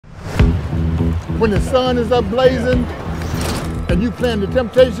When the sun is up blazing and you playing the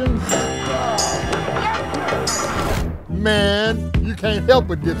Temptations, man, you can't help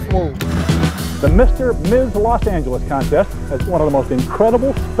but get swole. The Mr. Ms. Los Angeles contest is one of the most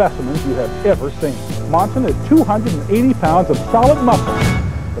incredible specimens you have ever seen. Monson is 280 pounds of solid muscle,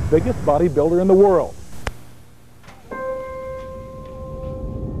 the biggest bodybuilder in the world.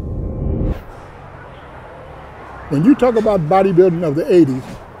 When you talk about bodybuilding of the 80s,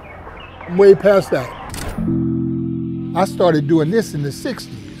 I'm way past that. I started doing this in the 60s.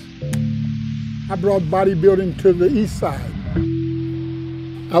 I brought bodybuilding to the east side.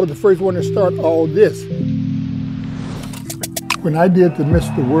 I was the first one to start all this. When I did the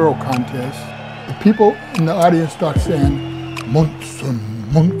Mr. World contest, the people in the audience start saying, Monson,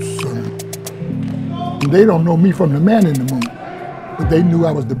 Monson. And they don't know me from the Man in the Moon, but they knew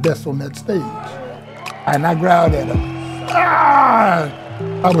I was the best on that stage. And I growled at them. Ah!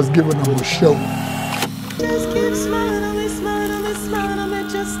 I was giving them a show. Just keep smiling on me, smiling on me, smiling on me,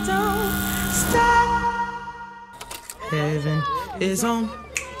 just don't stop. Heaven is on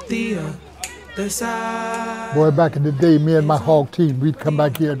the other side. Boy, back in the day, me and my hog team, we'd come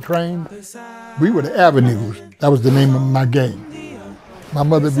back here and train. We were the Avenues. That was the name of my gang. My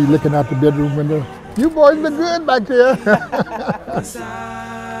mother would be looking out the bedroom window. You boys look good back there.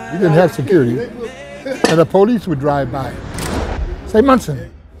 We didn't have security. And the police would drive by. Say,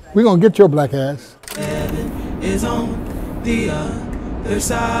 Monson, we're gonna get your black ass. Heaven is on the other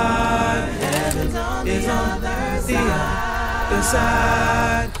side. Heaven is on the other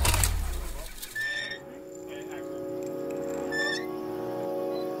side.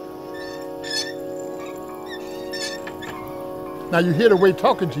 Now you hear the way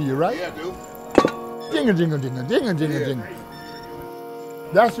talking to you, right? Yeah, I do. Jingle, jingle, jingle, jingle, jingle, jingle.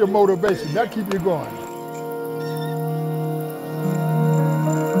 That's your motivation. That keeps you going.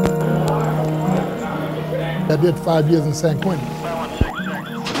 I did 5 years in San Quentin.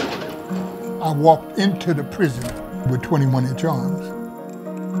 I walked into the prison with 21-inch arms.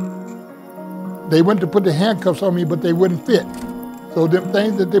 They went to put the handcuffs on me, but they wouldn't fit. So them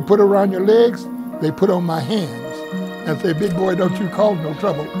things that they put around your legs, they put on my hands and say, big boy, don't you cause no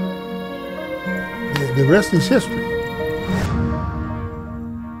trouble. The rest is history.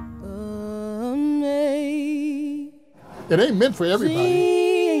 It ain't meant for everybody.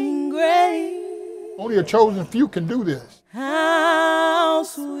 Only a chosen few can do this. How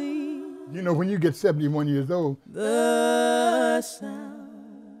sweet You know, when you get 71 years old, the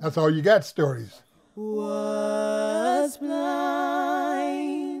sound that's all you got, stories. was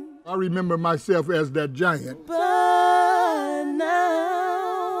blind. I remember myself as that giant. But